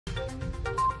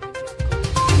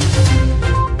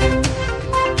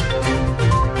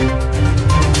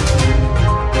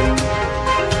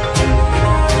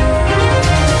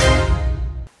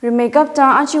Remakeup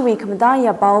ta achi week mada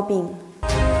ya baobing.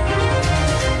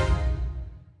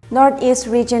 Northeast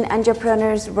Region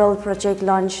Entrepreneurs World Project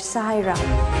launch Sahara.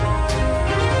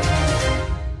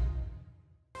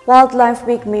 Wildlife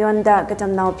Week Miyonda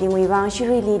Gatam Nao Pingwiwang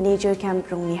Shirili Nature Camp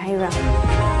Rungni Haira.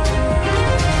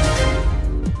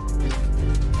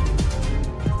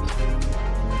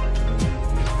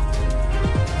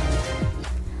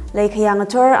 Lake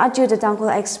Yangator Aju the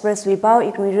Tangkhul Express we bow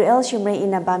Iknguira Shimray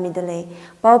in a Bamidale,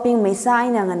 Baoping Mesa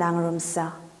in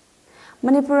Anganangarumsa.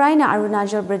 Manipuraina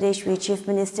Arunachal Pradesh we Chief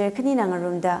Minister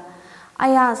Kaninangarumda,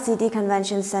 Aya City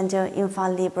Convention Center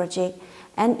Infali Project,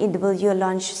 NEW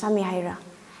launch Samihaira.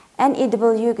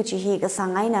 NEW Gachihi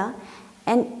Gasangaina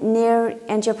and near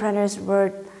Entrepreneurs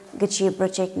World Gachi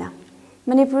Project na.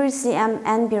 Manipur CM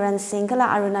N. Biren Singh Kala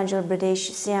Arunachal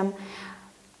Pradesh CM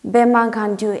Bemang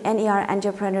Khandu NER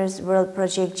Entrepreneurs World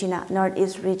Project China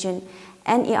Northeast Region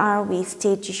NER we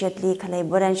state Chishatli Kale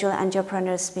Potential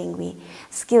Entrepreneurs Pingwi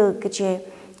Skill Gache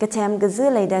Gatem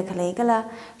Gazuleda Kale Kala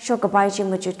Shokabai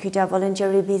Chimachut Kita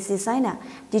Voluntary BC Sina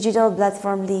Digital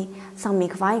Platform Li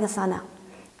Sangmik Vai Gasana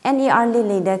NER Li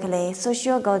Leda Kale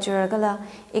Socio Cultural Kala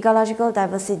Ecological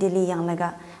Diversity Li Yang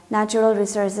Laga Natural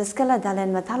Resources Kala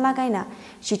Dalen Mathala Gaina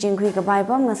Shijin Kui Gabai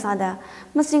Bom Nasada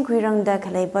Masing Kuirang da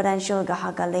Kale Potential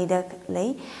Gahaga Leda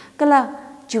Kale Kala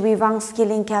Juwivang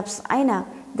Skilling Caps Aina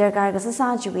Dergar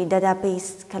Gasasa Juwi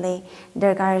Database Kale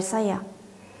Dergar Saya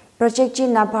Project G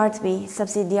na Part B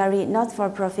Subsidiary Not For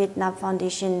Profit na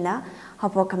Foundation na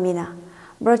Hopo Kamina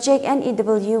Project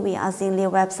NEW we Azingli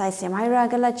website Semhaira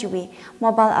Gala Juwi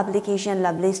Mobile Application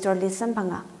Lovely Store Li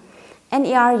Sampanga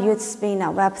NER Youth Spain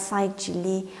na website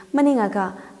Chili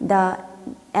Maningaga the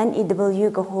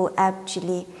NEW Goho app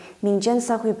Chili Mingjan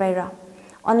Sakui Baira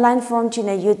Online form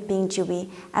China Youth Ping Chiwi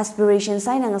Aspiration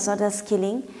Sign ang Soda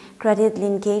Skilling Credit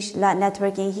Linkage La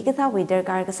Networking Hikata Wider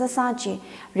Gargasa Sachi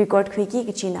Record Quickie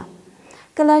Kichina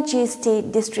Kalachi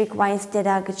State District Wise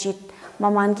Data Gachit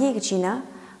Mamanki Kichina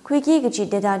Quickie Gachit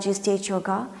Data G State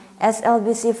Choka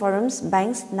SLBC Forums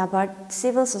Banks NABARD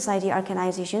Civil Society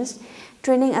Organizations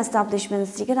Training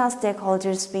Establishments Sikana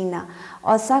Stakeholders Pina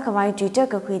Osa Kawai Twitter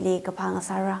Kakwili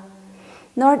Kapangasara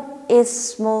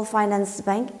Northeast Small Finance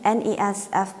Bank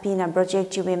NESFP na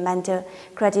Project Jubi Mentor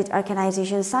Credit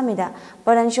Organization Samida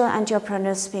Potential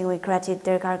Entrepreneurs Pingwi Credit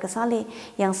Dergar Kasali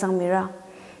Yang Sangmira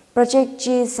Project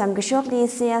G Samgashokli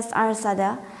CSR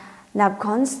Sada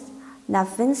Nabcons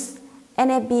Nafins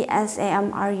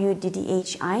NABSAMRU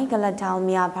DDHI Gala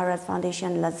Dalmia Bharat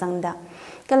Foundation La Zangda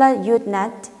Gala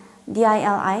YouthNet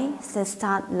DILI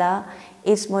Sestat La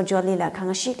Ismojoli La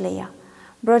Kangashik Leya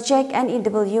Project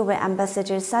NEW we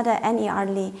Ambassador Sada NER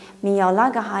Li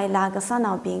Miyaula Gahai La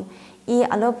Gasanao Bing E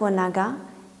Aloponaga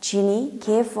Chini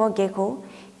K4 Gecko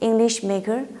English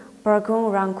Maker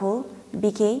Perkung Rangkul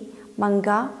BK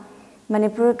Manga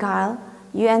Manipur Kyle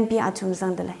UNP Atum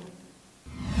Zangdale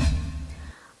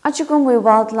Achukum we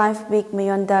Wildlife Week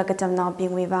Miyonda Gatam Nao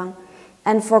Bing Wivang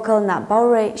and Focal Na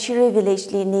Baure Shiri Village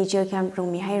Li Nature Camp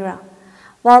Rung Mihaira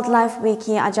Wildlife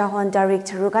Wiki Ajahon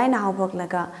Director Rugaina Haubok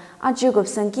Laga Ajugup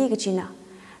Sanki Gachina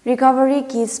Recovery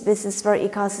Keys Business for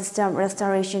Ecosystem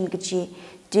Restoration Gachi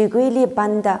Duguili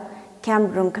Banda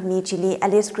Camp Room Committee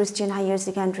Alice Christian Higher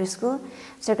Secondary School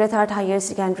Secretariat Higher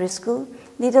Secondary School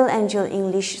Little Angel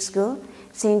English School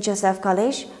St. Joseph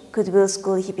College Goodwill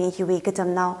School Hiping Hiwi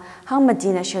Gatam Now Hang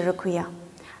Madina Sharakuya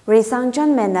Resang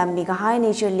John Mena Migahai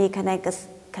Nature League Connect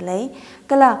Kalei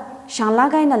Kala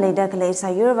Shanglagai na leda kalei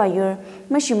sayur vayur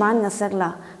mashiman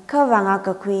ngasagla kawanga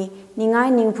kakui ningai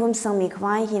ningpum sangmi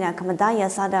kwai hina kamadaya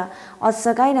sada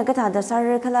otsagai na gata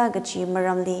dasar kala gachi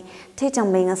maramli techang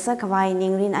mai ngasa kwai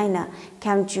ningrin aina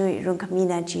kamchui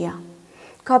rungkamina jia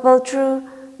coupled through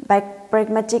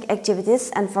pragmatic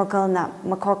activities and focal na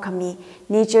makokami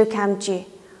nature kamchi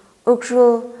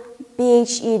ukrul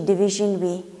PHE division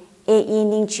we AE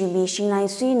ningchumi shinai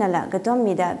sui nala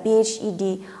gatomida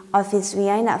PHED Office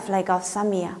Viana flag of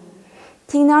Samia.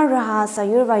 Tina Raha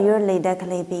Sayur Vayur Leda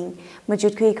Kalebing,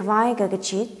 Majutki Kwai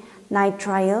Gagachit, Night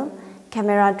Trial,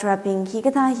 Camera Trapping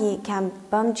Higatahi Camp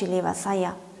Bum Jiliva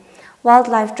Saya.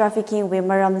 Wildlife Trafficking we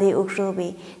Maramli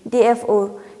Ukrubi,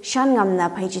 DFO Shangamna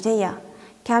Pajiteya,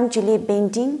 Camp Jili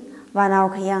Painting,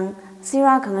 Vanau Kayang,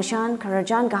 Sira Kangashan,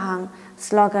 Karajan Gahang,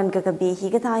 Slogan Gagabi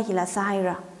Higatahi La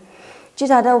Sahira.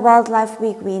 Chitada Wildlife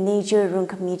Week we Nature Room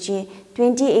Committee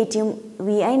 2018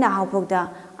 we aina haupogda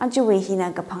anjuwe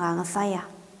hina kapanganga saya.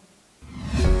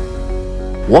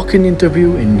 Walk-in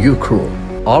interview in Ukraine.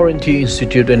 R&T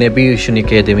Institute and Aviation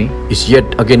Academy is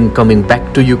yet again coming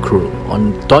back to Iknguira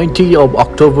on 20th of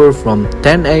October from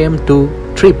 10 a.m. to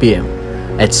 3 p.m.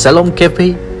 at Salom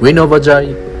Cafe,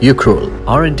 Winobazar, Iknguira.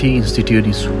 R&T Institute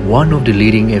is one of the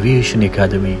leading aviation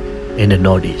academy in the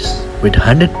Northeast. With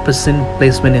 100%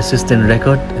 placement assistant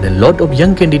record, and a lot of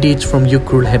young candidates from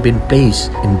Iknguira have been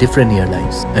placed in different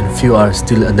airlines, and few are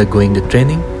still undergoing the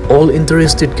training. All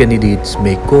interested candidates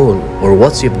may call or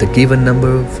WhatsApp the given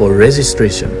number for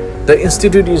registration. The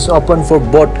institute is open for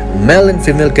both male and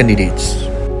female candidates.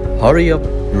 Hurry up,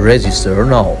 register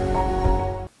now.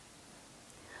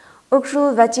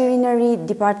 Iknguira Veterinary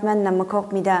Department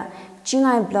namakok mida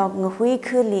Chingai Block nghui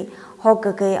khuli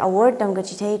hokkai award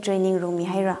tamgachithei training room mi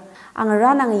haira.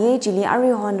 Angara nang ye jili ari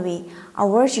honwi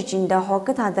award shichinda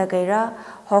hokka da gaira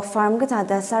hok farm ka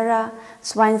da sara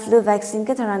swine flu vaccine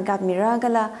ka tharan kap mira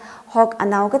gala hok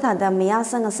anaw ka da maya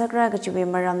sang sakra ka chubi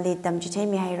maram li tamchithei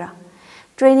mi haira.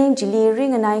 Training jili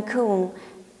ring anai khung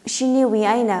shini wi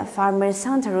aina farmer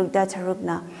sang tharuk da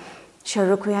tharukna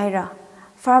sharukhui haira.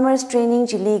 Farmers training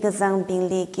jili gazang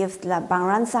bingli gift la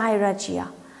bangran sahaira chia.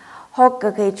 Hok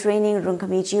kakai training room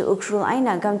committee Iknguira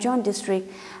aina Gamchon District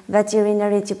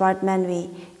Veterinary Department we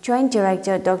Joint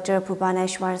Director Dr.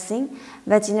 Pupaneshwar Singh,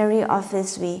 Veterinary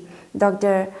Office we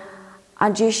Dr.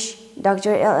 Ajish,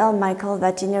 Dr. LL Michael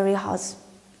Veterinary House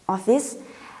Office,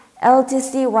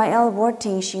 LTCYL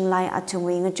Worting Shinglai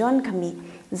Atumwing John Kami,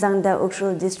 Zangda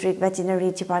Iknguira District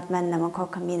Veterinary Department Namako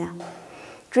Kamina.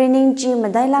 Training G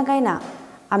Madaila Gaina,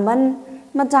 Aman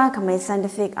Mata Kamay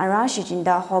Scientific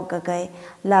Arashijinda Hoggagai,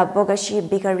 La Bogashi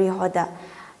Bikari Hoda,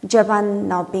 Japan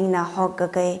Nauping na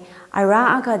Hoggagai,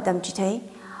 Ara Aka Damchite,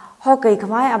 Hoggai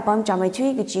Kamai Abam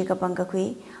Jamatui Gijika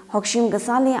Bankakui, Hokshim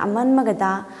Gasali Aman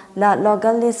Magada, La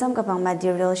Logali Sam Kapang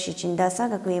Material Shichinda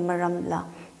Sakakui Maramla,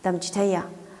 Damchiteya.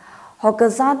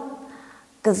 Hoggazat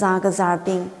Gaza Gazar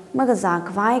Bing, Magaza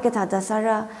Kwai Gatada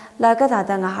Sara, La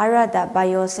Gatada Ngahara da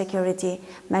Biosecurity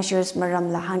Measures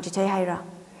Maramla Hanjite Haira.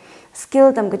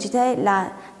 Skill tamgachite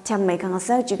la tamai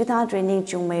kangasa jigata training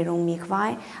jungmai rong mi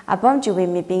khwai abam juwe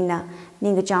mi pingna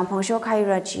ninga champong sho khai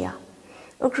rachia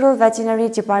Iknguira Veterinary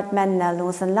Department na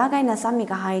lungsan lagai na sami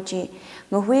ka hai chi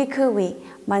nghui khwi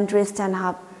mandre stand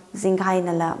hub zinghai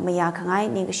na la maya khangai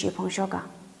ninga shi phong sho ka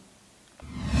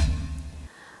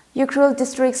Iknguira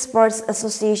District Sports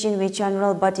Association with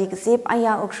General Body Kasip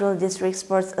aya Iknguira District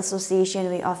Sports Association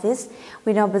with Office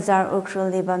Winobazar Iknguira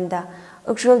Libamda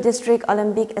Iknguira District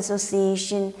Olympic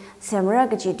Association Shimray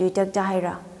gaji duitak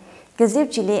dahaira.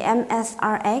 Gazib Chile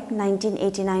MSR Act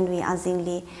 1989 we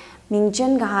azingli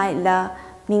Mingjan gahai la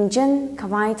Mingjan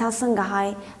Kamai Tasang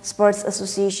gahai Sports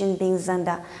Association being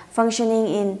zanda functioning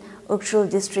in Iknguira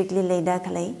District li leda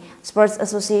kalai Sports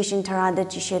Association Tarada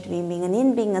Jishet we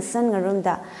minganin being a san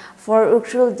ngarunda for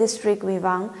Iknguira District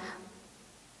Wivang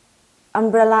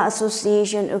Umbrella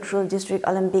Association Iknguira District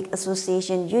Olympic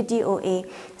Association UDOA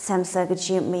Samsa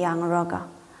Gachi Mayang Roga.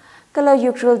 Kala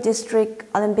Iknguira District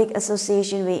Olympic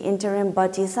Association we interim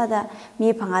body sada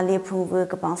mi pangali prungvu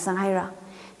kapang sanghaira.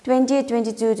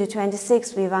 2022 to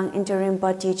 26 we wang interim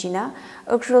body china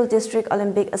Iknguira District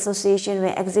Olympic Association we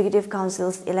executive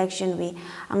council's election we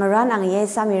angaran ang ye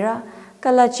samira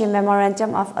kala chi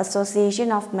memorandum of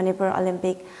Association of Manipur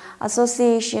Olympic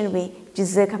Association we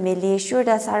Jizek Kamili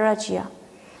Shurda Sarachia.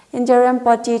 Interim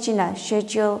party china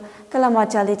schedule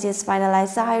kalamotalities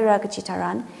finalized Sahira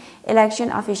Kachitaran,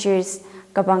 election officials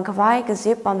Kabankavai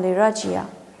Kazip Pamli Rachia.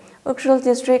 Iknguira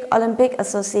District Olympic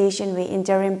Association we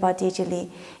interim party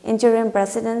chili, interim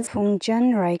president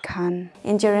Phungjan Rai Khan,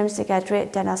 interim secretary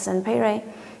Danasan Pere,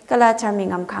 Kala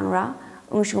Termingam Kangra,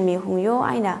 Ungshumi Hungyo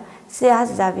Aina,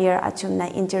 Seas Xavier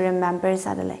Achumna interim member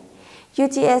Sadale.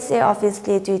 UTSA office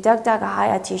li tuitak tak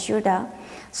hai atishuda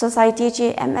society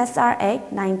chi MSR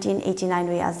Act 1989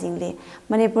 we azingli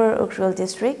Manipur Iknguira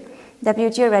District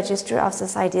Deputy Register of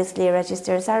Societies li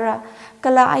register sara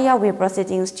kala aya we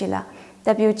proceedings chila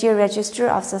Deputy Register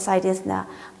of Societies na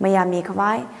Miami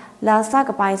Kwai la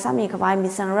sakapai sami kwai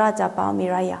misangra ja pau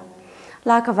miraya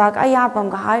la kawak aya pam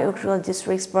kahai Iknguira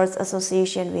District Sports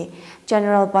Association we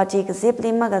General Body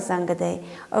Kazipli Magazangade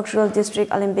Iknguira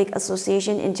District Olympic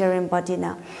Association interim body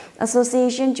na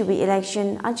Association to be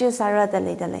election Ajay Sara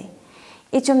Dale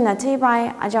Ichum na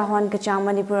Taibai Ajahwan Kachang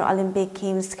Manipur Olympic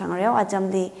Games Kangreo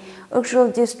Ajamli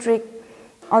Iknguira District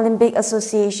Olympic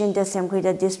Association the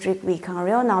Semkuida District we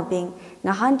Kangreo now being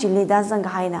Nahan Jili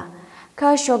Dazangahaina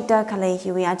Ka Shokda Kalei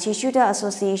Hiwi Achishuda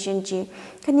Association Chi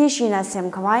Kanishina Sem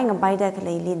Kawai Ngabaida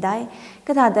Kalei Lidai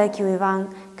Katada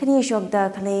Kiwang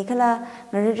Kanishokda Kalei Kala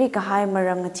Nariri Kahai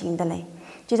Maram Nating Dale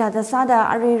Jitata Sada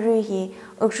Ariri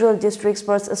Ukshul District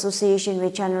Sports Association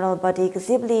with General Body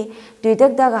Kasibli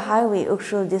Duidagdaga Highway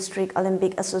Ukshul District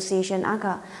Olympic Association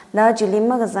Aka La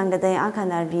Julima Gazangaday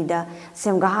Akana Rida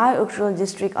Semgahai Ukshul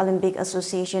District Olympic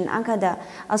Association Akada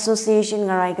Association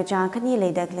Ngarai Gajan Kani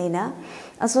Leda Klena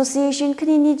Association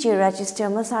Kani Ji Register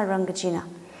Masarang Gachina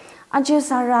Ajay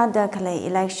Sara da Kale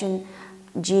election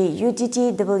G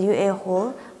UTTWA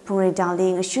Hall Pungri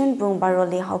Darling Shun Bung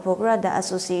Baroli Haupogra the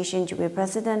Association to be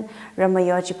President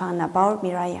Ramayo Chipana Baur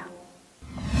Miraya.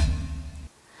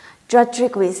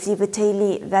 Jatrik with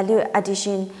Sivitali Value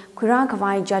Addition Kurang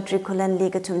Kawai Jatrik Kulan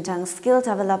Liga Tumtang Skill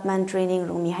Development Training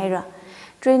Room Mihira.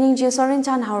 Training Ji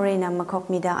Sorintan Haurena Makok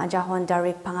Mida Ajahon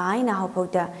Darik Pangaina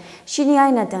Haupogda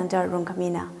Shiniaina Danta Room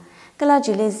Kamina. Kala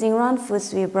Jili Zingran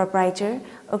Fuswi Proprietor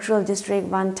Ukshul District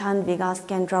Vantan Vigas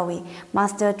Kendrawi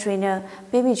Master Trainer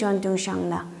Baby John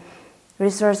Dungshangna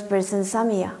Resource Person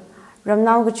Samia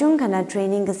Ramnau Gachung Kana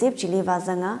Training Gazip Jili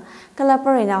Vazanga Kala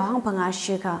Parina Hangpanga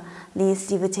Shika Li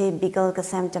Sivite Bigal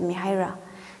Gasam Mihaira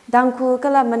Tangkhul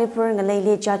Kala Manipur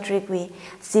Ngalele Jatrikwi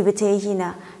Sivite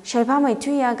Hina Shaipamai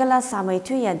Tuya Gala Samai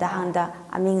Tuya Dahanda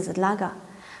Aming Zlaga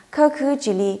Kaku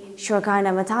Jili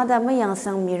Shorkana Matada Mayang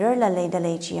Sang Mirror La Leda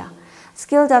Lejia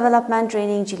Skill Development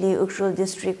Training Chili Ukshul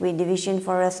District with Division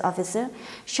Forest Officer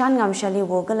Shangam Shali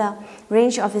Wogala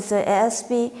Range Officer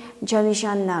ASP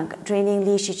Jamishan Nag Training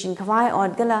Li Shichin Kawai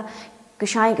Odgala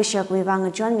Kashai Kashak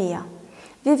Wivang John Mia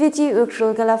VVT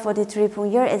Ukshul Gala 43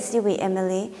 Pungyar SCW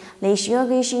MLA Leishio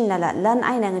Gishin Nala Lan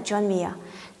Ainang John Mia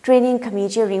Training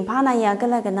Committee Ringpana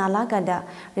Yagala Ganala Gada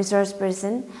Resource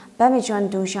Person Bamichon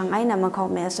Dungshang Aina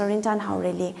Makome Sorintan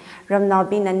Haureli Ramnau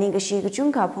Bin and Ningashi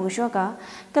Gachunka Pungshoka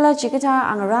Gala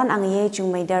Chikata Angaran Angaye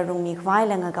Chungmaida Rumi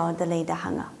Kwailanga the Leda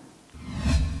Hanga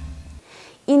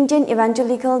Indian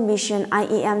Evangelical Mission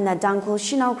IEM na Tangkhul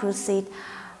Shinau Crusade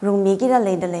Rumi Gida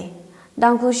Ledale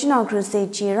Tangkhul Shinau Crusade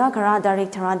Chira Kara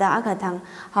Darik Tarada Akatang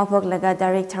Hapok Laga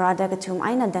Darik Tarada Katum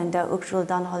Aina Danda Ukshul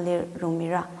Dan Holir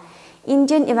Rumira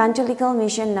Indian Evangelical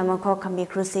Mission Namako Kambi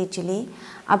Crusade Chili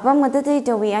Abam Madate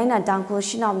to we aina Tangkhul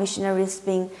Shinau Missionaries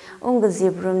Bing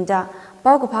Ungazib Rumda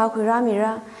Baukupa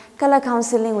Kuramira Kala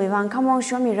Counseling Wivang Kamong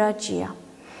Shomira Chia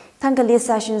Tangkali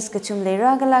Sessions Katum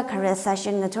Lera Gala Kare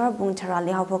Session Nator Bung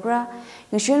Tarali Hapokra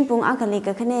Nashun Bung Akali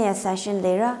Kakanea Session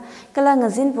Lera Kala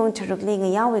Ngazin Bung Turukli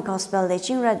Yawi Gospel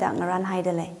Lechingra Dangaran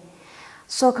Haidale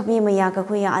So Kami Mayaka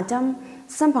Kuya Adam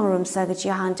Sampang Room Sagachi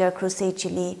Hunter Crusade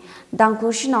Chili,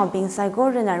 Tangkhul Shinau Bing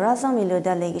Saigorin a Razang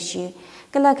Miluda Legacy,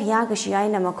 Galakayakashi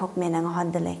Aina Makok Menang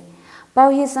Hondale.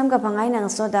 Bauhi Samka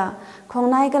Pangainang Soda,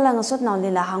 Kongnai Galang Sot Now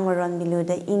Lila Hangwaron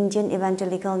Miluda Indian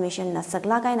Evangelical Mission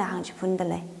Nasaglagaina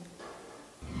Hangchipundale.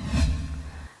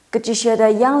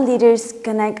 Kachishada Young Leaders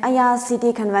Connect Aya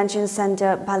City Convention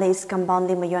Center Palace Compound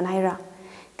Limayon Haira.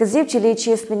 Kazib Chili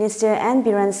Chief Minister and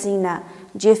Biran Singna,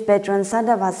 Chief Patron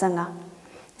Sada Vasanga.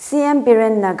 CM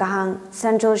Biren Nagahang,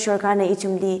 Central Shorkana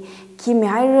Ichumli,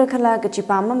 Kimihira Kala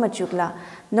Gachipama Machukla,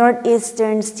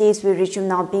 Northeastern States with Richum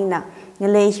Nalbina,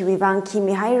 Nalehi Vivang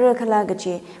Kimihira Kala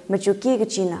Gachi, Machuki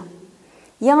Gachina.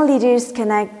 Young Leaders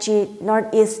Connect G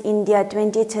Northeast India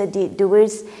 2030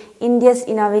 towards India's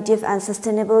innovative and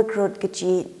sustainable growth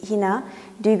Gachi Hina,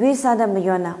 Dugui Sada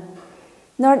Mayona.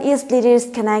 Northeast Leaders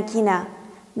Connect Hina,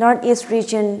 Northeast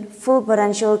Region, Full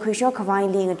Potential Kusho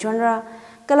Kawai Ling Genre,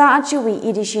 Kala Achuwi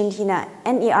edition hina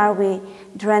NERW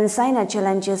Dransaina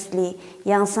challenges li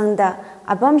yang sangda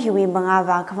abam hiwi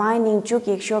mangava kwaining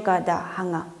chukik shoka da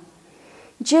hanga.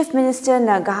 Chief Minister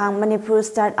na Gahang Manipur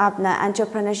Startup na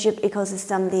Entrepreneurship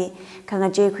Ecosystem li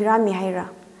kangaje kwirami haira.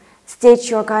 State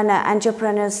shoka na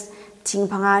entrepreneurs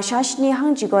tingpanga shashni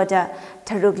hangjigoda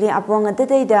tarugli abong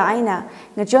adade da aina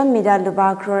ngajon mida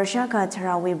luba crore shaka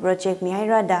tarawi project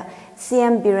mihaira da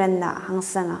CM Biren na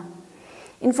hangsanga.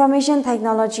 Information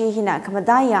Technology hina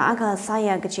kamadaya aka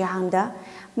saya gajahangda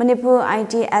Manipur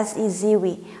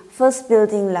ITSEZW First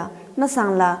Building la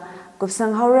masangla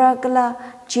gupsang haura kala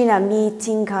China mi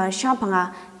tingka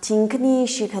shapanga tingkani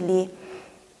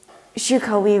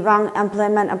shikawi wang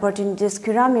employment opportunities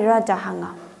kuramira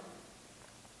dahanga.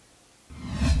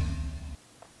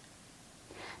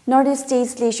 Northeast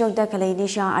States Lishok da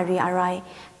Kalaidisha Ari Arai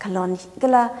Kalon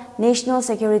Gala National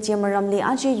Security Maramli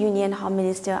Aji Union Home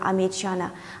Minister Amit Shana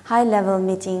High Level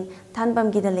Meeting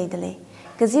Tanbam Gidale.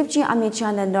 Kazipchi Amit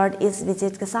Shana Northeast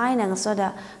Visit Kasai Nang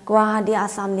Soda Guwahati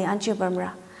Assembly Anchi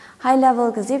Bamra. High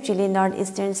Level Kazipchi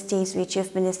Northeastern States with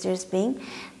Chief Ministers being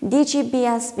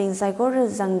DGBS being Saigor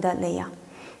Zangda Leya.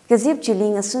 Kazipchi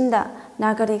Ling Asunda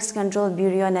Narcotics Control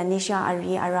Bureau na Nisha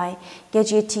Ari Arai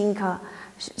Geji Tinka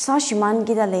Sashiman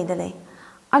Gida Ledale.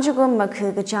 Ajugum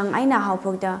Makhu Gachang Aina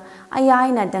Haupogda,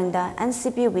 Ayaina Dangda,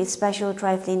 NCP with Special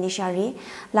Trifling Nishari,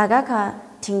 Lagaka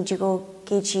Tingjigo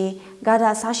Kichi,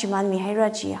 Gada Sashiman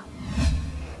Mihairachia.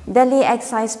 Delhi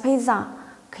Excise Peza,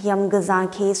 Kyam Gazan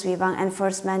Case Vivang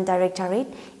Enforcement Directorate,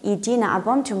 Idina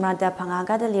Abom Tumrada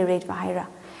Pangagadali Rate Bahira.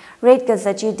 Rate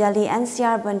Gazaji Delhi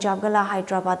NCR Punjab Gala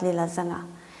Hyderabad Lila Zanga.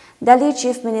 Delhi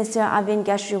Chief Minister Arvind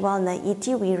Kejriwal na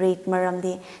wi rate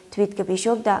maramli tweet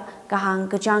kabishokda kahang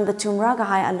gajang gatumra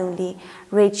gahay alungli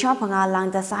rate cha panga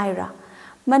langda sahira.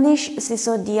 Manish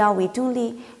Sisodia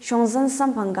witungli shongzan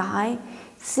sampang gahay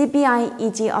CBI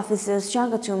EG officers cha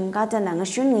gatum gata na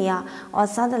ngashungiya o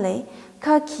sadale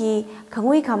ka ki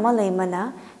kangui kamalay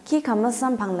mana ki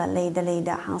kamasam pangla lay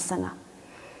da hangsanga.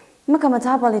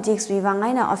 Makamata politics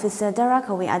wivangay na officer dara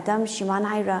kawi Adam Shiman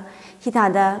Haira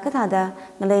hitada katada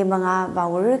ngalay mga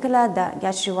bawurikala da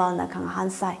Kejriwal na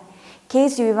kangahansay.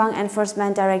 Case wivang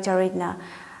Enforcement Directorate na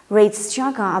rates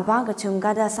shaka abagatum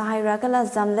gada sa Haira kala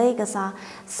zamlay kasa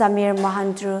Samir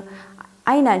Mahandru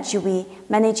Aina Chiwi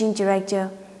Managing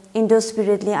Director Indo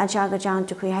Spiritly Achagajang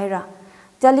Tukui Haira.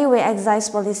 Delhi Way Excise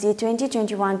Policy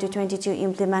 2021-22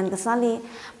 implement kasali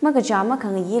magajama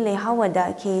kang yile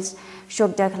hawada case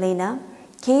shokda kalina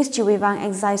case chiwibang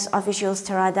excise officials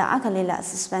tarada akalila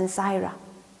suspend sahira.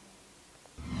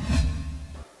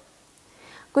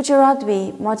 Gujarat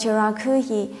we Motira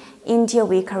Kuhi India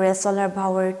we career solar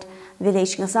powered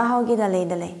village ngasahaw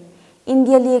gidale.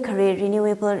 India li career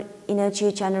renewable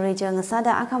energy generator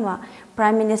ngasada akama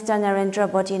Prime Minister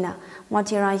Narendra Modi na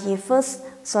Motira hi first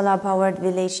solar powered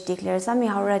village declares Sami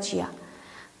Haurachia.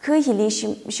 Kuhili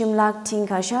Shimlak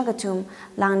Tinka Shagatum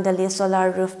Langdali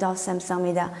solar rooftop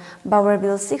Samsamida power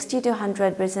bill 60 to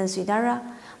 100% Swidara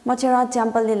Motira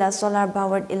Temple Lila solar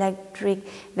powered electric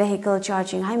vehicle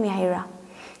charging Haimihira.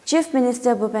 Chief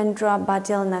Minister Bhupendra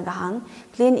Patel Nagahang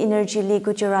Clean Energy League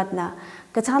Gujarat na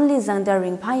Kathanli Zangda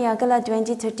Ringpaya Gala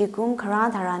 2030 Kum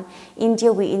Karatharan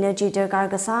India we energy darkar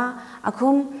gasa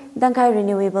akum dangkai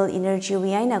renewable energy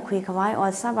we aina kui kawai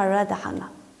or sabara dahanga.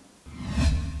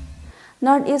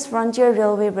 Northeast Frontier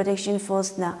Railway Protection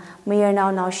Force na mayor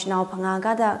now national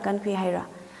pangagada kankui haira.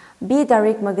 B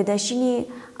Darik Magadashini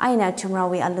aina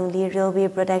tumrawi alungli Railway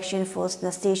Protection Force na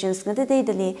stations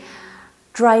ngadadali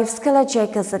drives kala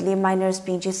check kasatli minors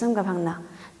being jisam gabhangna.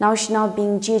 National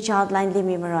being G child line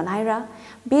limi maron haira.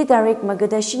 B Darik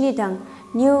Magadashini dang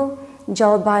New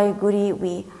Jalpaiguri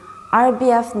we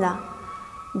RBF na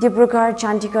Dibrugarh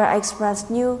Chandigarh Express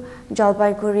New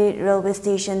Jalpaiguri Railway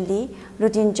Station li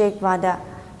routine check wada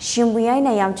Shimray na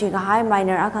yamchi gahay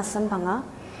minor akasam panga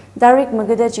Darik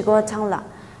Magadachigo Tangla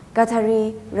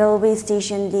Gathari Railway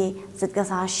Station li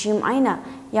zitkasa Shim aina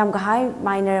yam gahay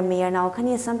minor mayor now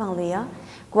kani sampangluya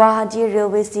Guwahati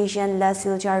Railway Station la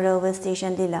Silchar Railway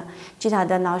Station lila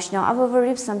chithada national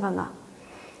avavarip sampanga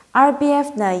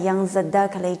RBF na yang zadda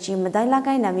kalechi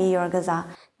madailagay na mayor gaza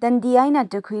Dandi aina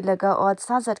tukui laga od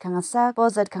sazat kangasa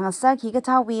pozat kangasa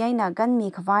higata wi aina gan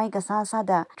mi khawai gasa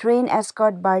sada train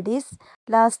escort bardis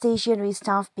la stationary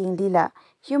staff ping lila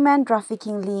human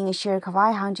trafficking ling share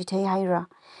khawai hangjite haira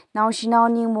now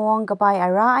shinau ning muang gabai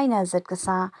ara aina zat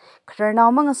gasa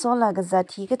khrnaw mang sola gaza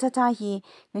higata ta hi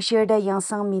ngshir da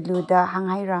yangsang milu da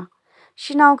hanghaira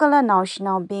Shinau kala now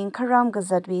shinau being karam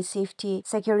gazadwi safety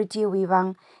security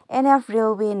wivang NF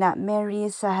Railway na Mary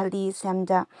Sahali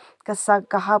Semda kasak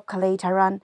kahab kalay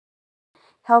taran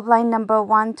helpline number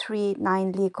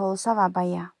 139 likol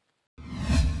savabaya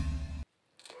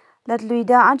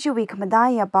Latluida ajuwi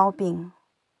kamadaya bauping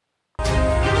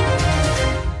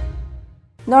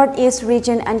Northeast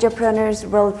Region Entrepreneurs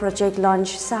World Project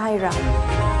launch Sahira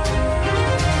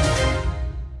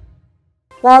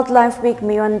Wildlife Week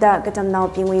Miyonda Gatamnao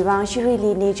Pingwiwang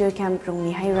Shirili Nature Camp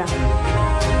Rungni Haira.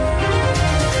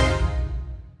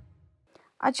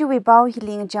 Ajuwi Bao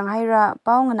Hiling Janghaira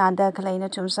Bao Nganada Kalaina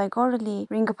Tumsai Korali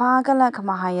Ringapa Gala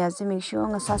Kamahaya Zimikshu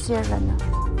Ngasasir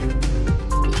Lana.